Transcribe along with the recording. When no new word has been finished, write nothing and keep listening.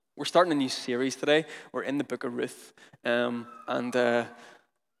We're starting a new series today. We're in the book of Ruth, and I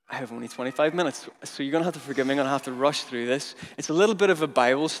have only 25 minutes, so you're going to have to forgive me. I'm going to have to rush through this. It's a little bit of a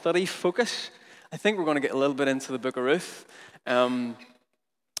Bible study focus. I think we're going to get a little bit into the book of Ruth.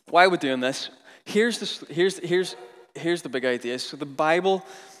 Why we're doing this? Here's the big idea. So the Bible,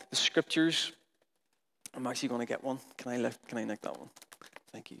 the Scriptures. I'm actually going to get one. Can I nick that one?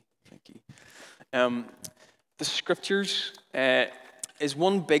 Thank you. The Scriptures is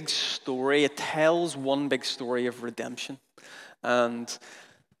one big story. It tells one big story of redemption. And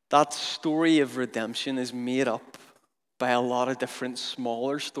that story of redemption is made up by a lot of different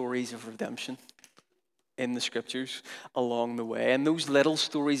smaller stories of redemption in the Scriptures along the way. And those little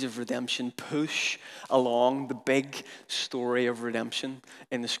stories of redemption push along the big story of redemption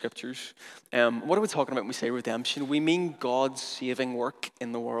in the Scriptures. What are we talking about when we say redemption? We mean God's saving work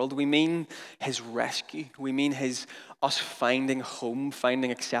in the world. We mean his rescue. We mean us finding home, finding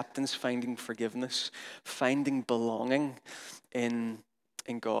acceptance, finding forgiveness, finding belonging in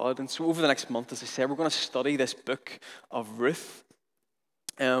God. And so over the next month, as I said, we're going to study this book of Ruth.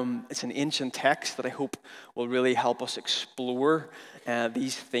 It's an ancient text that I hope will really help us explore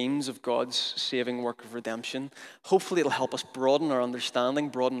these themes of God's saving work of redemption. Hopefully it'll help us broaden our understanding,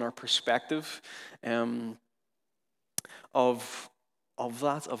 broaden our perspective of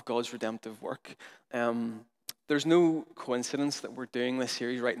God's redemptive work. There's no coincidence that we're doing this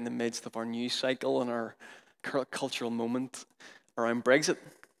series right in the midst of our news cycle and our cultural moment around Brexit.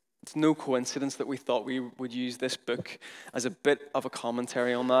 It's no coincidence that we thought we would use this book as a bit of a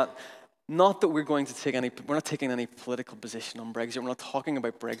commentary on that. Not that we're not taking any political position on Brexit. We're not talking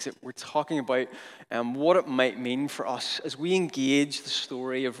about Brexit. We're talking about what it might mean for us as we engage the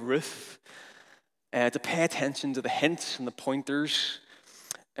story of Ruth, to pay attention to the hints and the pointers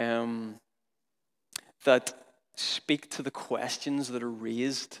that speak to the questions that are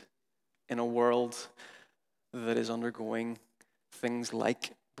raised in a world that is undergoing things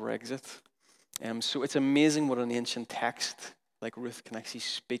like Brexit. So it's amazing what an ancient text like Ruth can actually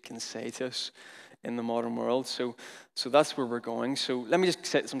speak and say to us in the modern world. So that's where we're going. So let me just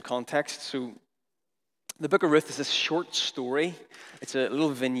set some context. So the book of Ruth is this short story. It's a little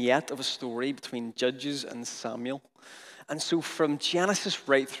vignette of a story between Judges and Samuel. And so from Genesis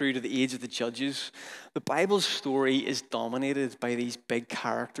right through to the age of the Judges, the Bible's story is dominated by these big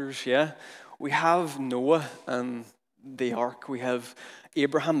characters, yeah? We have Noah and the ark. We have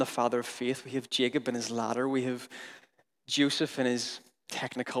Abraham, the father of faith. We have Jacob and his ladder. We have Joseph and his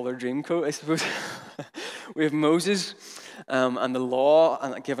Technicolor Dreamcoat, I suppose. We have Moses and the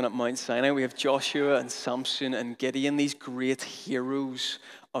law given at Mount Sinai. We have Joshua and Samson and Gideon, these great heroes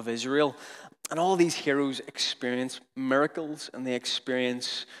of Israel. And all these heroes experience miracles, and they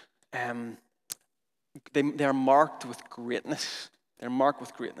experience, they're marked with greatness. They're marked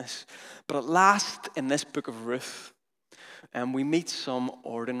with greatness. But at last, in this book of Ruth, we meet some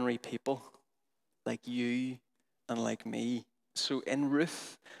ordinary people like you and like me. So in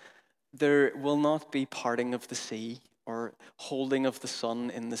Ruth, there will not be parting of the sea or holding of the sun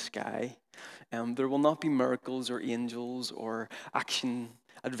in the sky. There will not be miracles or angels or action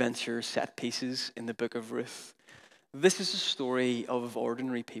adventure set pieces in the book of Ruth. This is a story of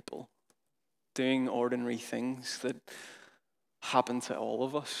ordinary people doing ordinary things that happen to all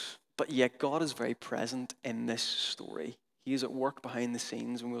of us. But yet God is very present in this story. He is at work behind the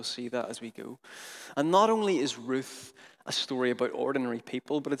scenes, and we'll see that as we go. And not only is Ruth a story about ordinary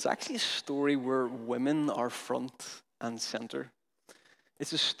people, but it's actually a story where women are front and center.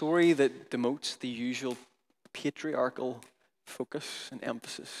 It's a story that demotes the usual patriarchal focus and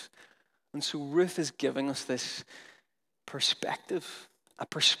emphasis. And so Ruth is giving us this perspective,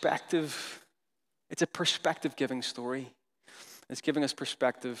 it's a perspective-giving story. It's giving us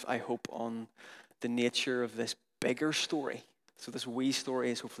perspective, I hope, on the nature of this bigger story. So this wee story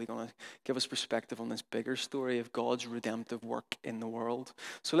is hopefully going to give us perspective on this bigger story of God's redemptive work in the world.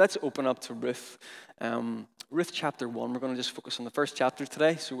 So let's open up to Ruth. Ruth chapter 1. We're going to just focus on the first chapter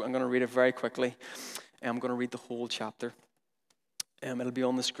today. So I'm going to read it very quickly. I'm going to read the whole chapter. It'll be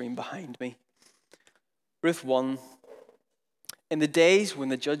on the screen behind me. Ruth 1. In the days when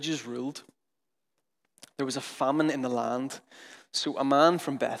the judges ruled, there was a famine in the land. So a man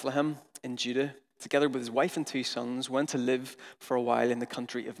from Bethlehem in Judah, together with his wife and 2 sons, went to live for a while in the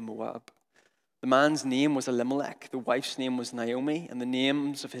country of Moab. The man's name was Elimelech, the wife's name was Naomi, and the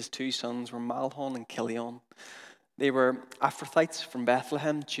names of his 2 sons were Mahlon and Chilion. They were Ephrathites from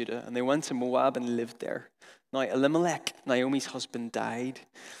Bethlehem, Judah, and they went to Moab and lived there. Now Elimelech, Naomi's husband, died,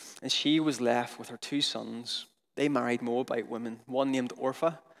 and she was left with her 2 sons. They married Moabite women, one named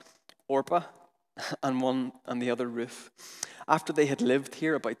Orpah, and the other Ruth. After they had lived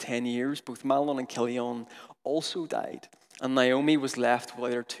here about 10 years, both Mahlon and Chilion also died, and Naomi was left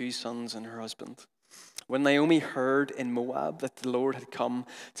with her 2 sons and her husband. When Naomi heard in Moab that the Lord had come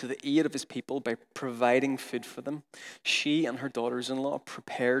to the aid of his people by providing food for them, she and her daughters-in-law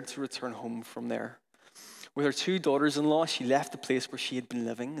prepared to return home from there. With her 2 daughters-in-law, she left the place where she had been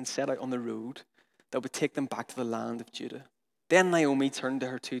living and set out on the road that would take them back to the land of Judah. Then Naomi turned to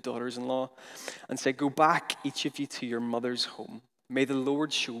her 2 daughters-in-law and said, "Go back, each of you, to your mother's home. May the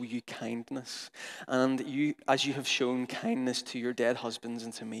Lord show you kindness, and you, as you have shown kindness to your dead husbands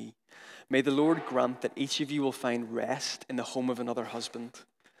and to me. May the Lord grant that each of you will find rest in the home of another husband."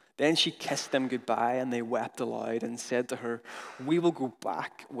 Then she kissed them goodbye, and they wept aloud and said to her, "We will go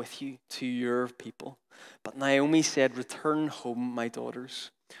back with you to your people." But Naomi said, "Return home, my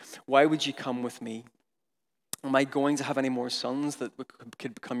daughters. Why would you come with me? Am I going to have any more sons that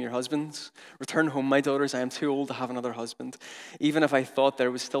could become your husbands? Return home, my daughters. I am too old to have another husband. Even if I thought there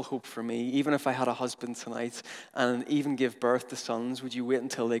was still hope for me, even if I had a husband tonight and even give birth to sons, would you wait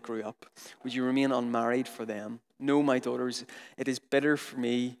until they grew up? Would you remain unmarried for them? No, my daughters, it is better for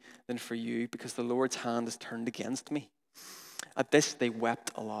me than for you, because the Lord's hand is turned against me." At this they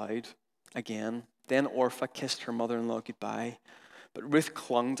wept aloud again. Then Orpah kissed her mother-in-law goodbye, but Ruth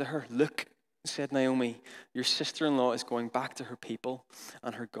clung to her. "Look," said Naomi, "your sister-in-law is going back to her people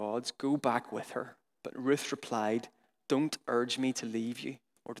and her gods. Go back with her." But Ruth replied, "Don't urge me to leave you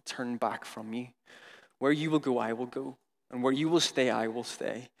or to turn back from you. Where you will go, I will go, and where you will stay, I will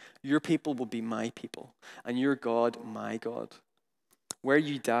stay. Your people will be my people, and your God, my God. Where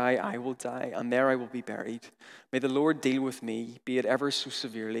you die, I will die, and there I will be buried. May the Lord deal with me, be it ever so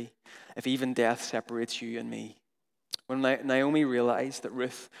severely, if even death separates you and me." When Naomi realized that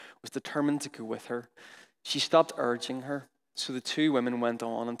Ruth was determined to go with her, she stopped urging her. So the 2 women went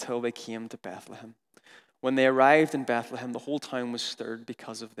on until they came to Bethlehem. When they arrived in Bethlehem, the whole town was stirred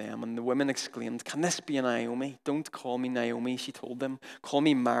because of them. And the women exclaimed, "Can this be Naomi? Don't call me Naomi," she told them. "Call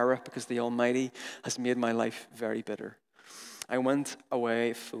me Mara, because the Almighty has made my life very bitter. I went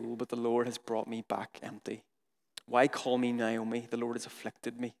away full, but the Lord has brought me back empty. Why call me Naomi? The Lord has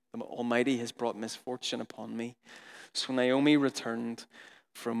afflicted me. The Almighty has brought misfortune upon me." So Naomi returned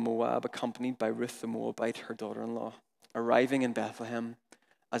from Moab, accompanied by Ruth the Moabite, her daughter-in-law, arriving in Bethlehem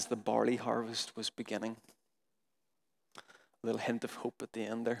as the barley harvest was beginning. A little hint of hope at the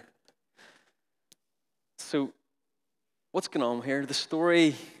end there. So, what's going on here? The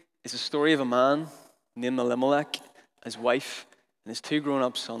story is a story of a man named Elimelech, his wife, and his 2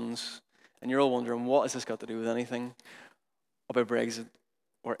 grown-up sons. And you're all wondering, what has this got to do with anything about Brexit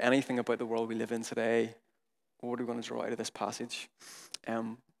or anything about the world we live in today? What are we going to draw out of this passage?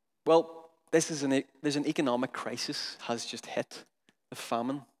 Well, there's an economic crisis has just hit, the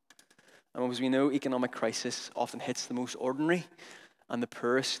famine. And as we know, economic crisis often hits the most ordinary and the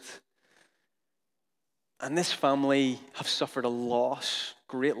poorest. And this family have suffered a loss,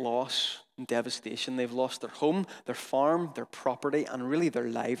 great loss and devastation. They've lost their home, their farm, their property, and really their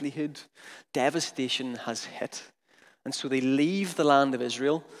livelihood. Devastation has hit. And so they leave the land of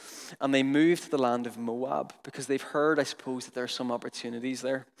Israel and they move to the land of Moab because they've heard, I suppose, that there are some opportunities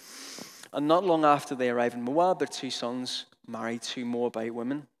there. And not long after they arrive in Moab, their 2 sons marry 2 Moabite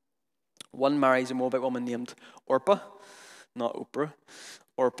women. One marries a Moabite woman named Orpah, not Oprah,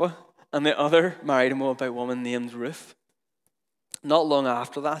 Orpah, and the other married a Moabite woman named Ruth. Not long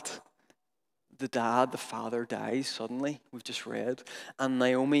after that, the father dies suddenly, we've just read, and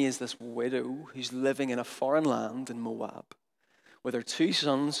Naomi is this widow who's living in a foreign land in Moab with her 2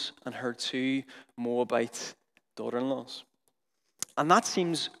 sons and her 2 Moabite daughter-in-laws. And that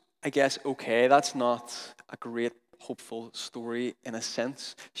seems, I guess, okay. That's not a great, hopeful story in a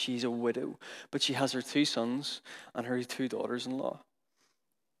sense. She's a widow, but she has her 2 sons and her 2 daughters-in-law.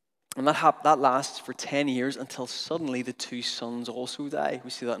 And that lasts for 10 years until suddenly the 2 sons also die. We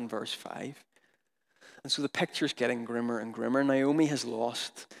see that in verse 5. And so the picture's getting grimmer and grimmer. Naomi has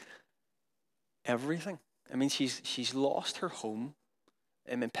lost everything. I mean, she's lost her home.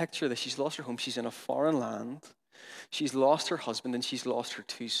 I mean, picture this. She's lost her home. She's in a foreign land. She's lost her husband and she's lost her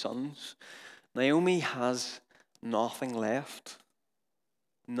 2 sons. Naomi has nothing left.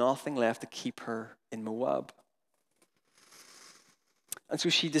 Nothing left to keep her in Moab. And so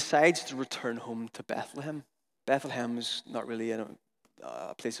she decides to return home to Bethlehem. Bethlehem is not really a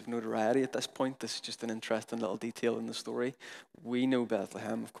place of notoriety at this point. This is just an interesting little detail in the story. We know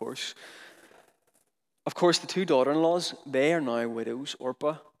Bethlehem, of course. Of course, the 2 daughter-in-laws, they are now widows,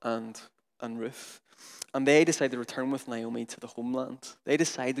 Orpah and Ruth. And they decide to return with Naomi to the homeland. They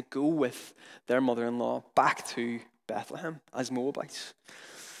decide to go with their mother-in-law back to Bethlehem as Moabites.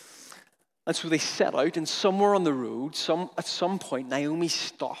 And so they set out, and somewhere on the road, at some point, Naomi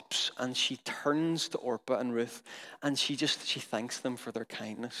stops and she turns to Orpah and Ruth, and she thanks them for their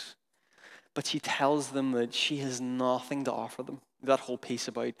kindness. But she tells them that she has nothing to offer them. That whole piece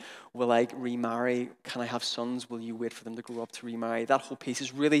about, will I remarry? Can I have sons? Will you wait for them to grow up to remarry? That whole piece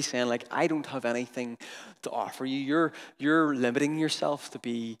is really saying, like, I don't have anything to offer you. You're limiting yourself to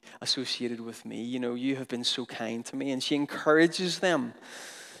be associated with me. You know, you have been so kind to me. And she encourages them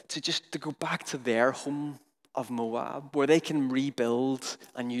to go back to their home of Moab, where they can rebuild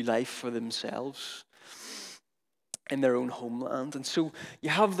a new life for themselves in their own homeland. And so you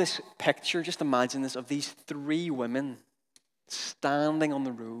have this picture, just imagine this, of these three women standing on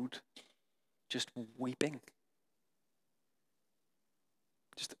the road, just weeping.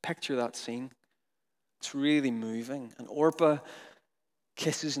 Just picture that scene. It's really moving. And Orpah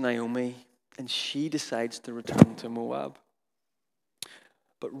kisses Naomi, and she decides to return to Moab.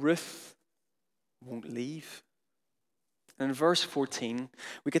 But Ruth won't leave. And in verse 14,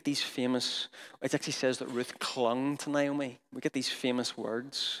 we get these famous, it actually says that Ruth clung to Naomi. We get these famous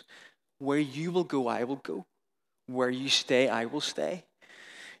words, where you will go, I will go. Where you stay, I will stay.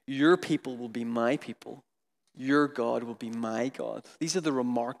 Your people will be my people. Your God will be my God. These are the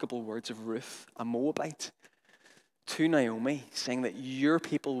remarkable words of Ruth, a Moabite, to Naomi, saying that your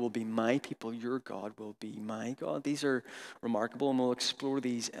people will be my people, your God will be my God. These are remarkable, and we'll explore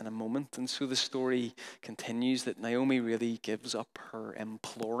these in a moment. And so the story continues that Naomi really gives up her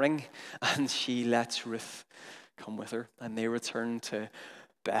imploring, and she lets Ruth come with her, and they return to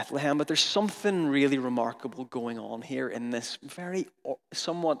Bethlehem. But there's something really remarkable going on here in this very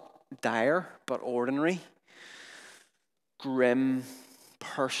somewhat dire but ordinary, grim,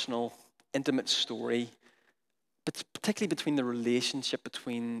 personal, intimate story, but particularly between the relationship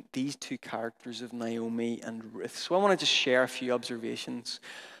between these two characters of Naomi and Ruth. So I want to just share a few observations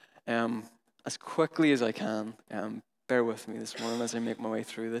as quickly as I can. Bear with me this morning as I make my way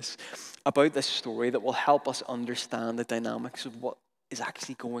through this, about this story that will help us understand the dynamics of what is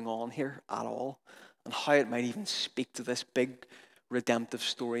actually going on here at all, and how it might even speak to this big redemptive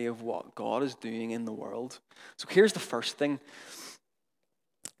story of what God is doing in the world. So here's the first thing: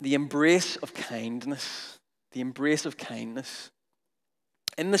 the embrace of kindness. The embrace of kindness.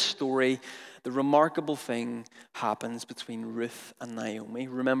 In the story, the remarkable thing happens between Ruth and Naomi.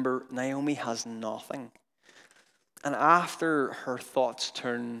 Remember, Naomi has nothing. And after her thoughts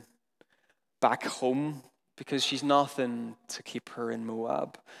turn back home, because she's nothing to keep her in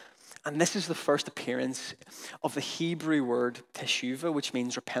Moab. And this is the first appearance of the Hebrew word teshuvah, which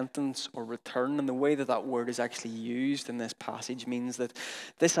means repentance or return. And the way that that word is actually used in this passage means that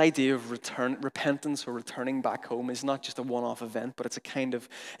this idea of repentance or returning back home is not just a one-off event, but it's a kind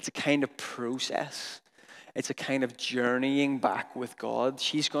of process. It's a kind of journeying back with God.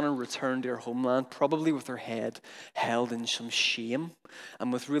 She's going to return to her homeland, probably with her head held in some shame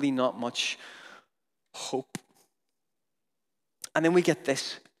and with really not much hope. And then we get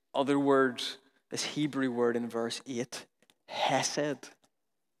this other word, this Hebrew word in verse 8, hesed.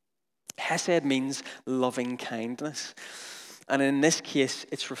 Hesed means loving kindness. And in this case,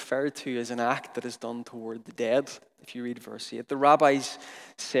 it's referred to as an act that is done toward the dead. If you read verse 8, the rabbis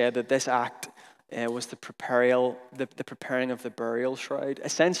said that this act was the preparing of the burial shroud.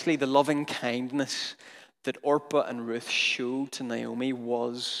 Essentially, the loving kindness that Orpah and Ruth showed to Naomi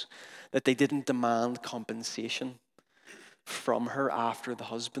was that they didn't demand compensation from her after the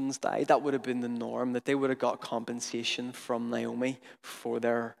husbands died. That would have been the norm, that they would have got compensation from Naomi for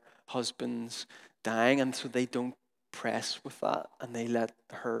their husbands dying, and so they don't press with that, and they let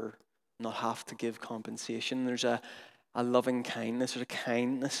her not have to give compensation. There's a loving kindness, there's a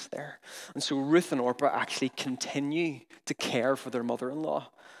kindness there. And so Ruth and Orpah actually continue to care for their mother-in-law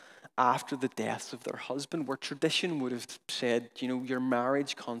after the deaths of their husband, where tradition would have said, your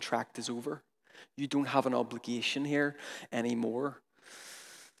marriage contract is over. You don't have an obligation here anymore.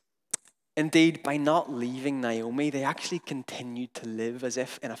 Indeed, by not leaving Naomi, they actually continued to live as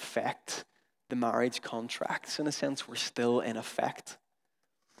if, in effect, the marriage contracts, in a sense, were still in effect.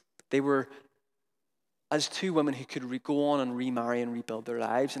 They were, as two women who could go on and remarry and rebuild their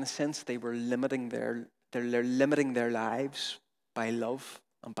lives, in a sense, they were limiting their lives by love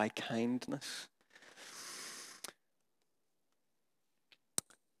and by kindness.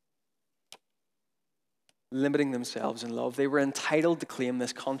 Limiting themselves in love. They were entitled to claim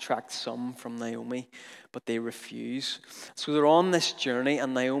this contract sum from Naomi, but they refuse. So they're on this journey,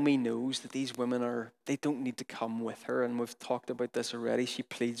 and Naomi knows that these women they don't need to come with her, and we've talked about this already. She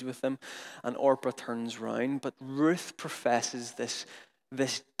pleads with them, and Orpah turns round, but Ruth professes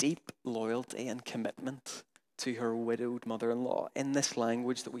this deep loyalty and commitment to her widowed mother-in-law in this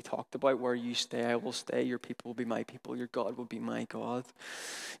language that we talked about, where you stay, I will stay, your people will be my people, your God will be my God.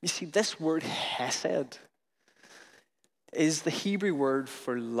 You see, this word hesed is the Hebrew word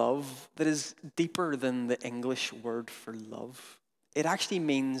for love that is deeper than the English word for love. It actually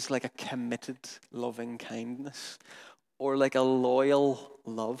means like a committed loving kindness or like a loyal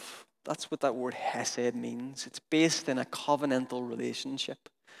love. That's what that word hesed means. It's based in a covenantal relationship,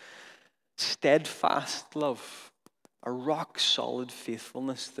 steadfast love, a rock solid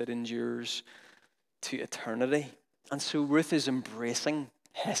faithfulness that endures to eternity. And so Ruth is embracing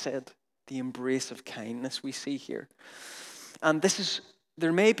hesed, the embrace of kindness we see here. And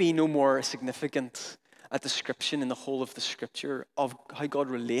there may be no more significant a description in the whole of the scripture of how God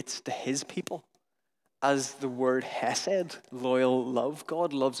relates to his people as the word hesed, loyal love.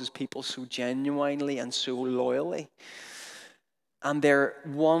 God loves his people so genuinely and so loyally. And they're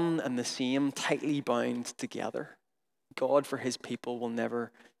one and the same, tightly bound together. God for his people will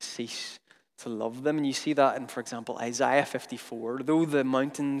never cease to love them. And you see that in, for example, Isaiah 54. Though the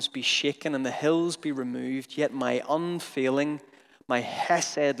mountains be shaken and the hills be removed, yet my unfailing, my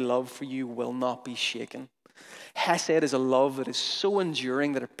hesed love for you will not be shaken. Hesed is a love that is so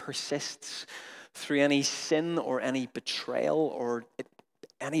enduring that it persists through any sin or any betrayal or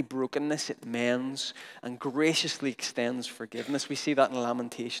any brokenness. It mends and graciously extends forgiveness. We see that in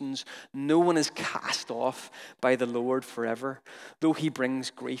Lamentations. No one is cast off by the Lord forever. Though he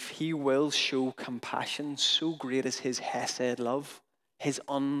brings grief, he will show compassion. So great is his hesed love, his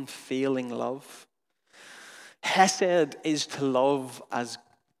unfailing love. Hesed is to love as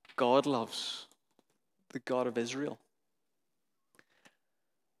God loves, the God of Israel.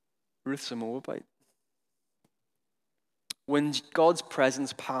 Ruth's a Moabite. When God's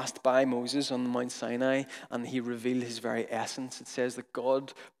presence passed by Moses on Mount Sinai and he revealed his very essence, it says that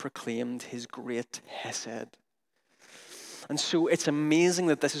God proclaimed his great hesed. And so it's amazing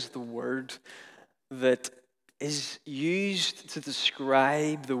that this is the word that is used to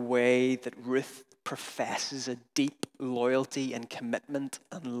describe the way that Ruth professes a deep loyalty and commitment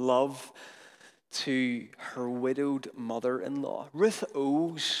and love to her widowed mother-in-law. Ruth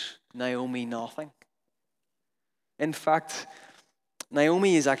owes Naomi nothing. In fact,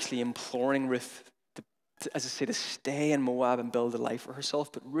 Naomi is actually imploring Ruth, as I say, to stay in Moab and build a life for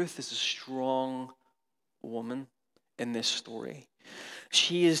herself. But Ruth is a strong woman in this story.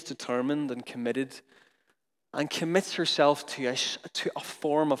 She is determined and committed and commits herself to a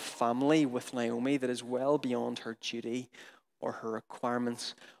form of family with Naomi that is well beyond her duty or her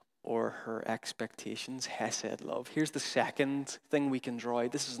requirements or her expectations. Hesed love. Here's the second thing we can draw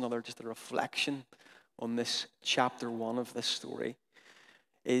out. This is just a reflection on this chapter 1 of this story,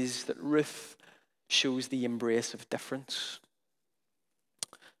 is that Ruth shows the embrace of difference.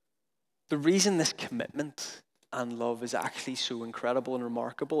 The reason this commitment and love is actually so incredible and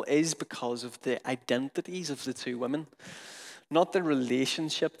remarkable is because of the identities of the two women. Not the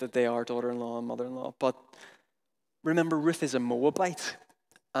relationship that they are daughter-in-law and mother-in-law, but remember, Ruth is a Moabite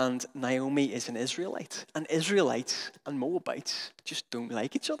and Naomi is an Israelite. And Israelites and Moabites just don't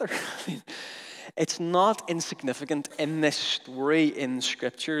like each other. It's not insignificant in this story in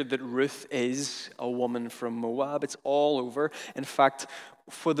Scripture that Ruth is a woman from Moab. It's all over. In fact,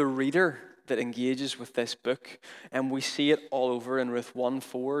 for the reader that engages with this book, and we see it all over in Ruth 1,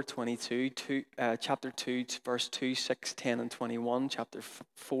 4, 22, chapter 2, verse 2, 6, 10, and 21, chapter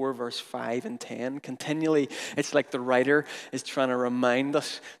 4, verse 5 and 10. Continually, it's like the writer is trying to remind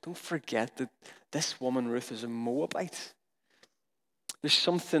us, don't forget that this woman, Ruth, is a Moabite. There's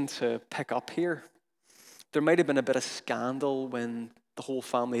something to pick up here. There might have been a bit of scandal when the whole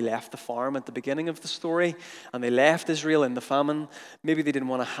family left the farm at the beginning of the story, and they left Israel in the famine. Maybe they didn't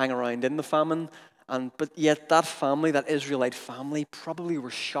want to hang around in the famine, but yet that family, that Israelite family, probably were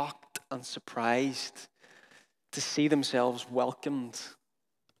shocked and surprised to see themselves welcomed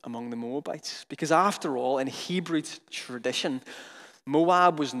among the Moabites. Because after all, in Hebrew tradition,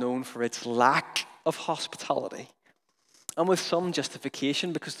 Moab was known for its lack of hospitality. And with some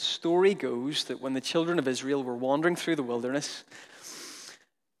justification, because the story goes that when the children of Israel were wandering through the wilderness,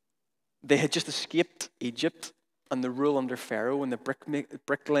 they had just escaped Egypt and the rule under Pharaoh and the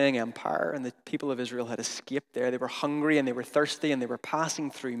bricklaying empire, and the people of Israel had escaped there. They were hungry and they were thirsty and they were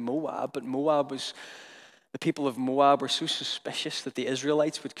passing through Moab, but the people of Moab were so suspicious that the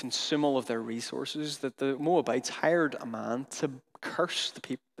Israelites would consume all of their resources that the Moabites hired a man to curse the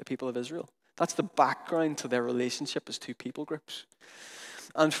people of Israel. That's the background to their relationship as two people groups.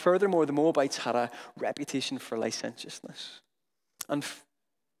 And furthermore, the Moabites had a reputation for licentiousness. And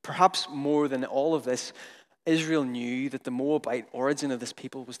perhaps more than all of this, Israel knew that the Moabite origin of this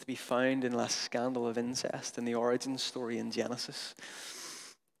people was to be found in a scandal of incest in the origin story in Genesis.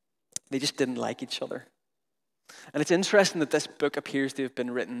 They just didn't like each other. And it's interesting that this book appears to have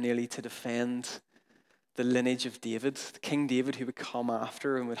been written nearly to defend the lineage of David, King David, who would come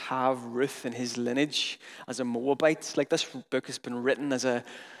after and would have Ruth in his lineage as a Moabite. Like, this book has been written as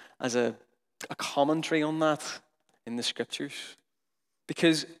a commentary on that in the scriptures.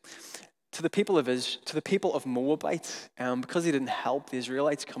 Because to the people of Moabite, because they didn't help the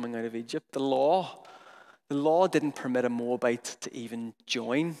Israelites coming out of Egypt, the law didn't permit a Moabite to even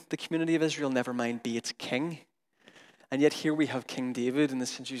join the community of Israel, never mind be its king. And yet here we have King David, and the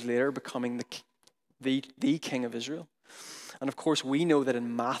centuries later becoming the king of Israel. And of course, we know that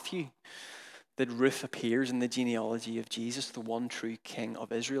in Matthew, that Ruth appears in the genealogy of Jesus, the one true king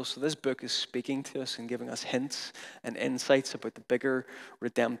of Israel. So this book is speaking to us and giving us hints and insights about the bigger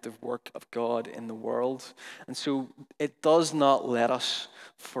redemptive work of God in the world. And so it does not let us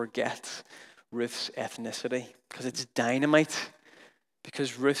forget Ruth's ethnicity, because it's dynamite,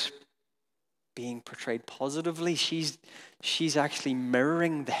 because Ruth's being portrayed positively. She's actually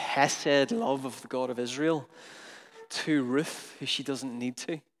mirroring the Hesed love of the God of Israel to Ruth, who she doesn't need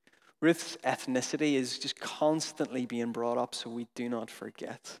to. Ruth's ethnicity is just constantly being brought up so we do not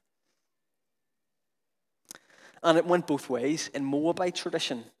forget. And it went both ways. In Moabite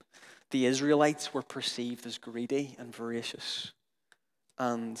tradition, the Israelites were perceived as greedy and voracious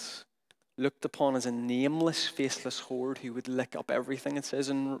and looked upon as a nameless, faceless horde who would lick up everything, it says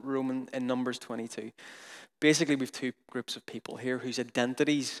in Numbers 22. Basically, we have two groups of people here whose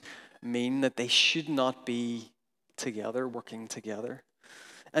identities mean that they should not be together, working together.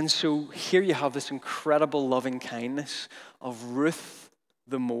 And so here you have this incredible loving kindness of Ruth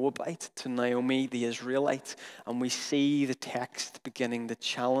the Moabite to Naomi the Israelite, and we see the text beginning to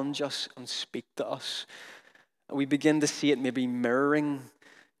challenge us and speak to us. We begin to see it maybe mirroring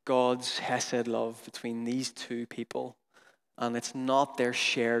God's Hesed love between these two people, and it's not their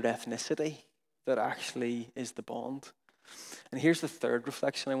shared ethnicity that actually is the bond. And here's the third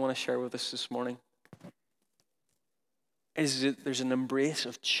reflection I want to share with us this morning, is that there's an embrace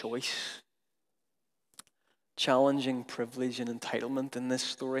of choice, challenging privilege and entitlement in this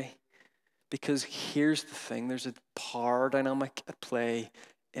story. Because here's the thing, there's a power dynamic at play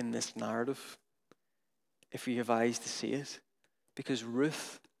in this narrative, if you have eyes to see it. Because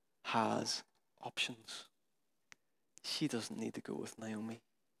Ruth has options. She doesn't need to go with Naomi.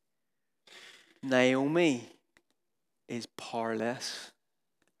 Naomi is powerless.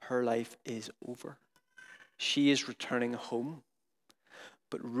 Her life is over. She is returning home.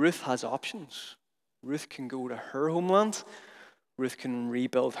 But Ruth has options. Ruth can go to her homeland. Ruth can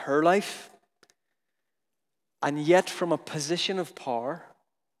rebuild her life. And yet, from a position of power,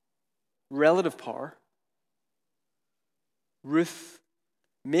 relative power, Ruth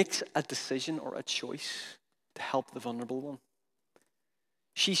makes a decision or a choice to help the vulnerable one.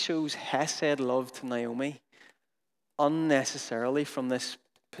 She shows Hesed love to Naomi unnecessarily from this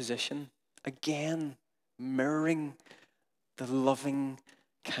position, again mirroring the loving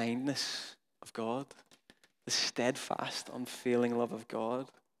kindness of God, the steadfast, unfailing love of God.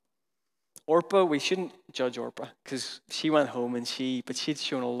 Orpah, we shouldn't judge Orpah because she went home but she'd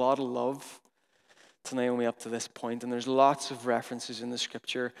shown a lot of love to Naomi up to this point, and there's lots of references in the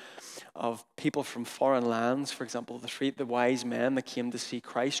scripture of people from foreign lands. For example, the wise men that came to see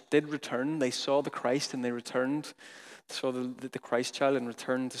Christ did return. They saw the Christ and they returned, saw the Christ child and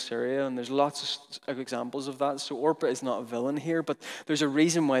returned to Syria, and there's lots of examples of that. So Orpah is not a villain here, but there's a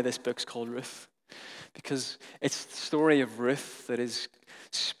reason why this book's called Ruth, because it's the story of Ruth that is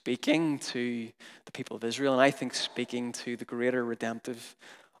speaking to the people of Israel, and I think speaking to the greater redemptive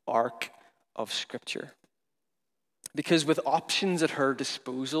arc of Scripture. Because with options at her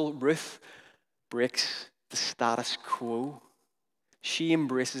disposal, Ruth breaks the status quo. She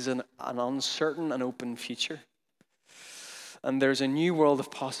embraces an uncertain and open future. And there's a new world of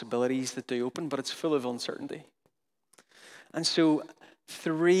possibilities that do open, but it's full of uncertainty. And so,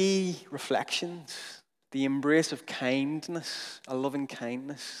 three reflections: the embrace of kindness, a loving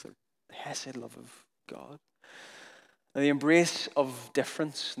kindness, the Hesed love of God. And the embrace of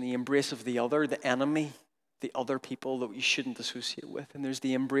difference, and the embrace of the other, the enemy, the other people that you shouldn't associate with. And there's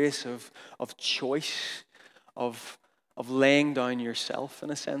the embrace of choice, of laying down yourself, in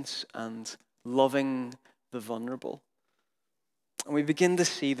a sense, and loving the vulnerable. And we begin to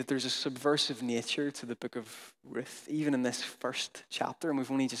see that there's a subversive nature to the book of Ruth, even in this first chapter, and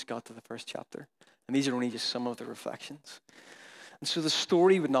we've only just got to the first chapter. And these are only just some of the reflections. And so the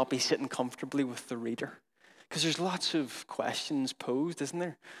story would not be sitting comfortably with the reader, because there's lots of questions posed, isn't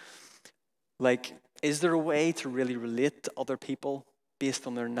there? Like, is there a way to really relate to other people based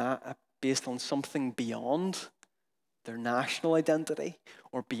on based on something beyond their national identity,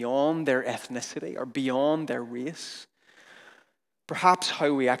 or beyond their ethnicity, or beyond their race? Perhaps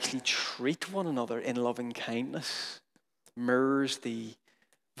how we actually treat one another in loving kindness mirrors the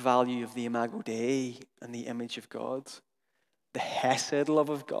value of the Imago Dei and the image of God. The Hesed love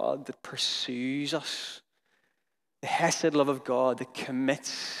of God that pursues us. The Hesed love of God that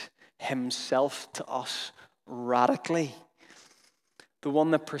commits himself to us radically. The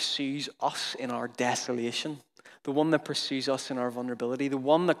one that pursues us in our desolation. The one that pursues us in our vulnerability. The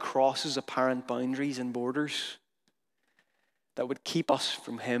one that crosses apparent boundaries and borders. That would keep us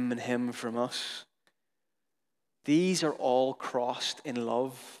from him and him from us. These are all crossed in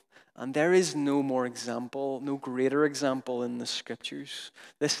love. And there is no more example, no greater example in the scriptures.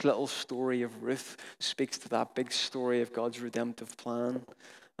 This little story of Ruth speaks to that big story of God's redemptive plan.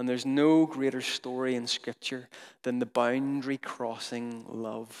 And there's no greater story in scripture than the boundary crossing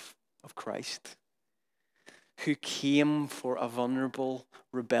love of Christ, who came for a vulnerable,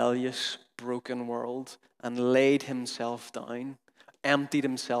 rebellious, broken world and laid himself down, emptied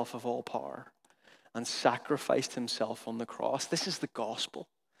himself of all power, and sacrificed himself on the cross. This is the gospel.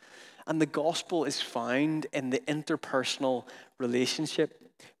 And the gospel is found in the interpersonal relationship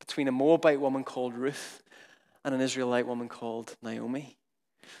between a Moabite woman called Ruth and an Israelite woman called Naomi.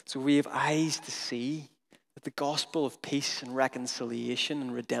 So we have eyes to see that the gospel of peace and reconciliation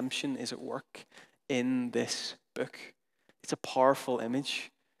and redemption is at work in this book. It's a powerful image.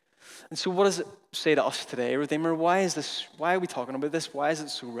 And so what does it say to us today, Redeemer? Why are we talking about this? Why is it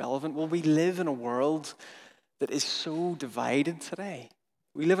so relevant? Well, we live in a world that is so divided today.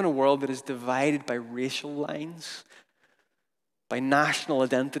 We live in a world that is divided by racial lines, by national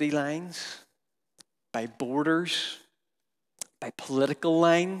identity lines, by borders, by political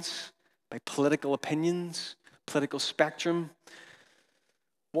lines, by political opinions, political spectrum.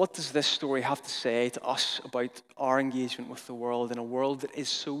 What does this story have to say to us about our engagement with the world in a world that is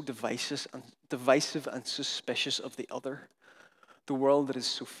so divisive and suspicious of the other? The world that is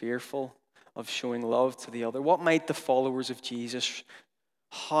so fearful of showing love to the other. How might the followers of Jesus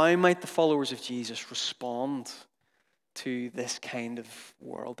respond to this kind of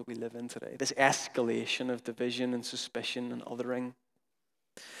world that we live in today? This escalation of division and suspicion and othering.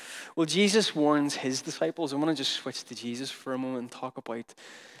 Well, Jesus warns his disciples. I want to just switch to Jesus for a moment and talk about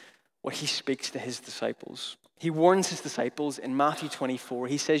what he speaks to his disciples. He warns his disciples in Matthew 24.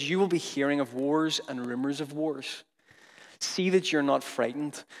 He says, "You will be hearing of wars and rumors of wars. See that you're not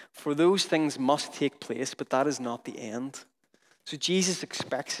frightened, for those things must take place, but that is not the end." So Jesus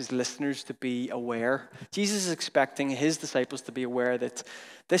expects his listeners to be aware. Jesus is expecting his disciples to be aware that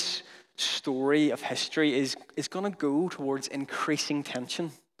this story of history is going to go towards increasing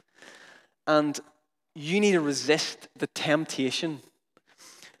tension. And you need to resist the temptation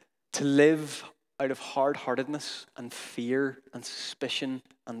to live out of hard-heartedness and fear and suspicion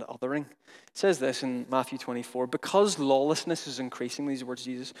and othering. It says this in Matthew 24, "Because lawlessness is increasing," these are words of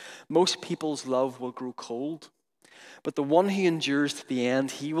Jesus, "most people's love will grow cold. But the one who endures to the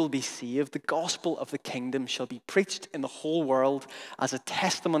end, he will be saved. The gospel of the kingdom shall be preached in the whole world as a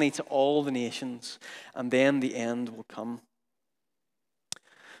testimony to all the nations, and then the end will come."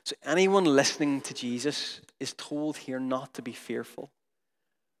 So anyone listening to Jesus is told here not to be fearful,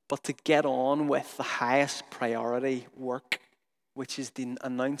 but to get on with the highest priority work, which is the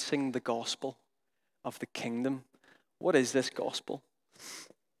announcing the gospel of the kingdom. What is this gospel?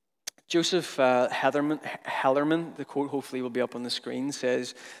 Joseph Hellerman, the quote hopefully will be up on the screen,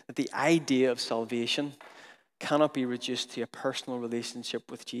 says that the idea of salvation cannot be reduced to a personal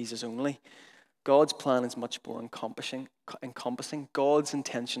relationship with Jesus only. God's plan is much more encompassing. God's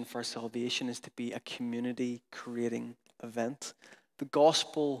intention for salvation is to be a community-creating event. The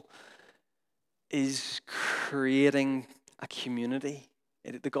gospel is creating a community.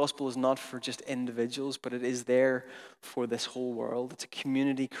 The gospel is not for just individuals, but it is there for this whole world. It's a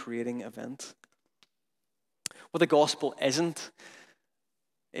community-creating event. What the gospel isn't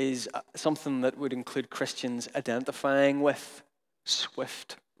is something that would include Christians identifying with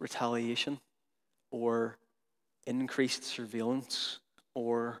swift retaliation or increased surveillance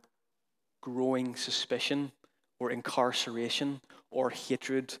or growing suspicion or incarceration or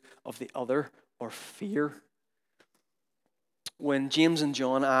hatred of the other or fear. When James and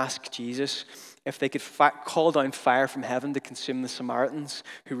John ask Jesus if they could call down fire from heaven to consume the Samaritans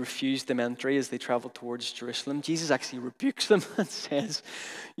who refused them entry as they traveled towards Jerusalem, Jesus actually rebukes them and says,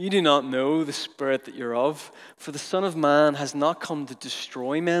 "You do not know the spirit that you're of, for the Son of Man has not come to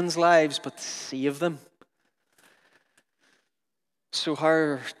destroy men's lives, but to save them." So how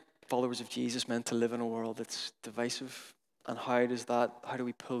are followers of Jesus meant to live in a world that's divisive? And how do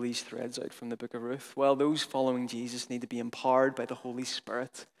we pull these threads out from the book of Ruth? Well, those following Jesus need to be empowered by the Holy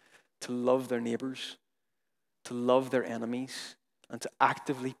Spirit to love their neighbors, to love their enemies, and to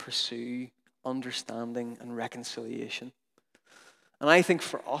actively pursue understanding and reconciliation. And I think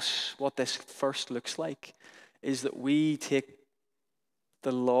for us, what this first looks like is that we take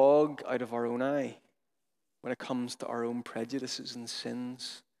the log out of our own eye when it comes to our own prejudices and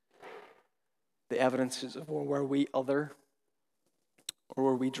sins, the evidences of where we other, or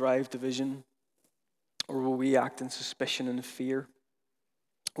where we drive division, or where we act in suspicion and fear.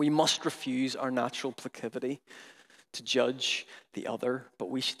 We must refuse our natural proclivity to judge the other, but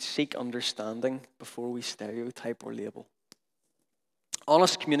we should seek understanding before we stereotype or label.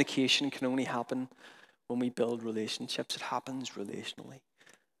 Honest communication can only happen when we build relationships. It happens relationally.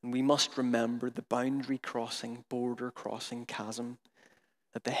 And we must remember the boundary crossing, border crossing chasm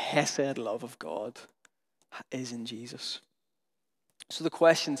that the Hesed love of God is in Jesus. So the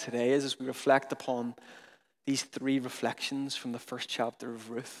question today is, as we reflect upon these three reflections from the first chapter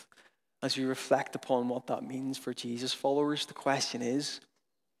of Ruth, as we reflect upon what that means for Jesus followers, the question is,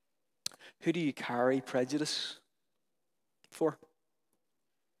 who do you carry prejudice for?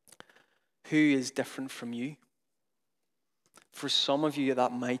 Who is different from you? For some of you,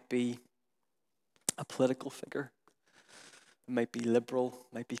 that might be a political figure. It might be liberal,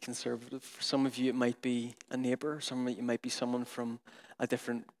 might be conservative. For some of you, it might be a neighbor. Some of you might be someone from a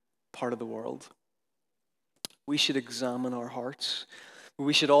different part of the world. We should examine our hearts.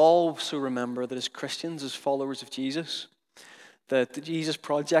 We should also remember that as Christians, as followers of Jesus, that the Jesus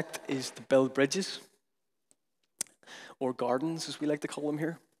Project is to build bridges, or gardens, as we like to call them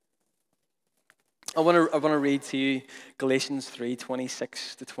here. I want to read to you Galatians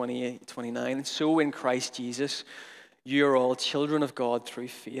 3:26 to 28, 29. And so in Christ Jesus, you are all children of God through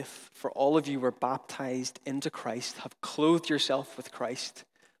faith. For all of you were baptized into Christ, have clothed yourself with Christ.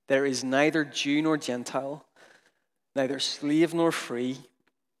 There is neither Jew nor Gentile, neither slave nor free,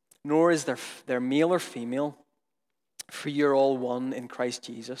 nor is there male or female, for you're all one in Christ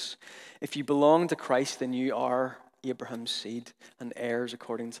Jesus. If you belong to Christ, then you are Abraham's seed and heirs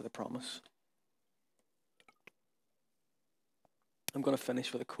according to the promise. I'm going to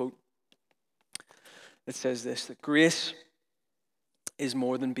finish with a quote. It says this, that grace is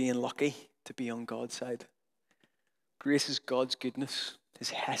more than being lucky to be on God's side. Grace is God's goodness,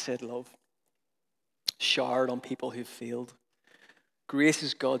 his Hesed love, showered on people who've failed. Grace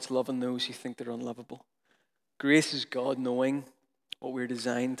is God's love on those who think they're unlovable. Grace is God knowing what we're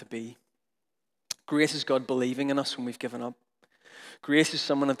designed to be. Grace is God believing in us when we've given up. Grace is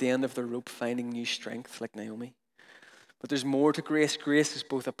someone at the end of the rope finding new strength like Naomi. But there's more to grace. Grace is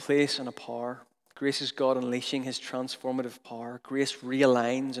both a place and a power. Grace is God unleashing his transformative power. Grace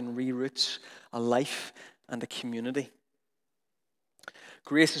realigns and reroutes a life and a community.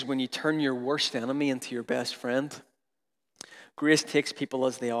 Grace is when you turn your worst enemy into your best friend. Grace takes people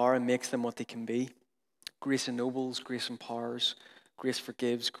as they are and makes them what they can be. Grace ennobles, grace empowers, grace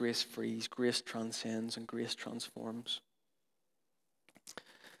forgives, grace frees, grace transcends, and grace transforms.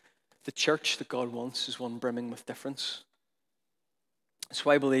 The church that God wants is one brimming with difference. So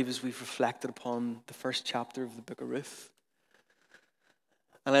I believe as we've reflected upon the first chapter of the book of Ruth,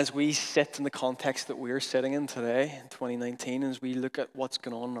 and as we sit in the context that we're sitting in today, in 2019, as we look at what's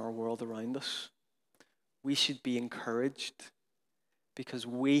going on in our world around us, we should be encouraged because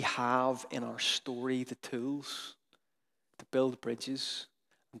we have in our story the tools to build bridges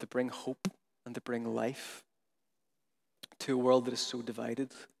and to bring hope and to bring life to a world that is so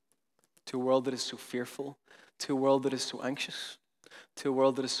divided, to a world that is so fearful, to a world that is so anxious, to a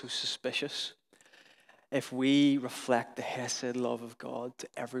world that is so suspicious. If we reflect the Hesed love of God to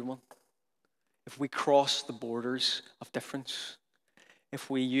everyone, if we cross the borders of difference, if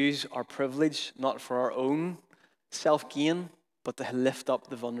we use our privilege not for our own self-gain, but to lift up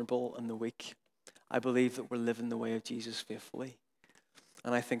the vulnerable and the weak, I believe that we're living the way of Jesus faithfully.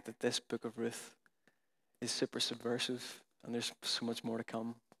 And I think that this book of Ruth is super subversive, and there's so much more to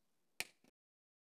come.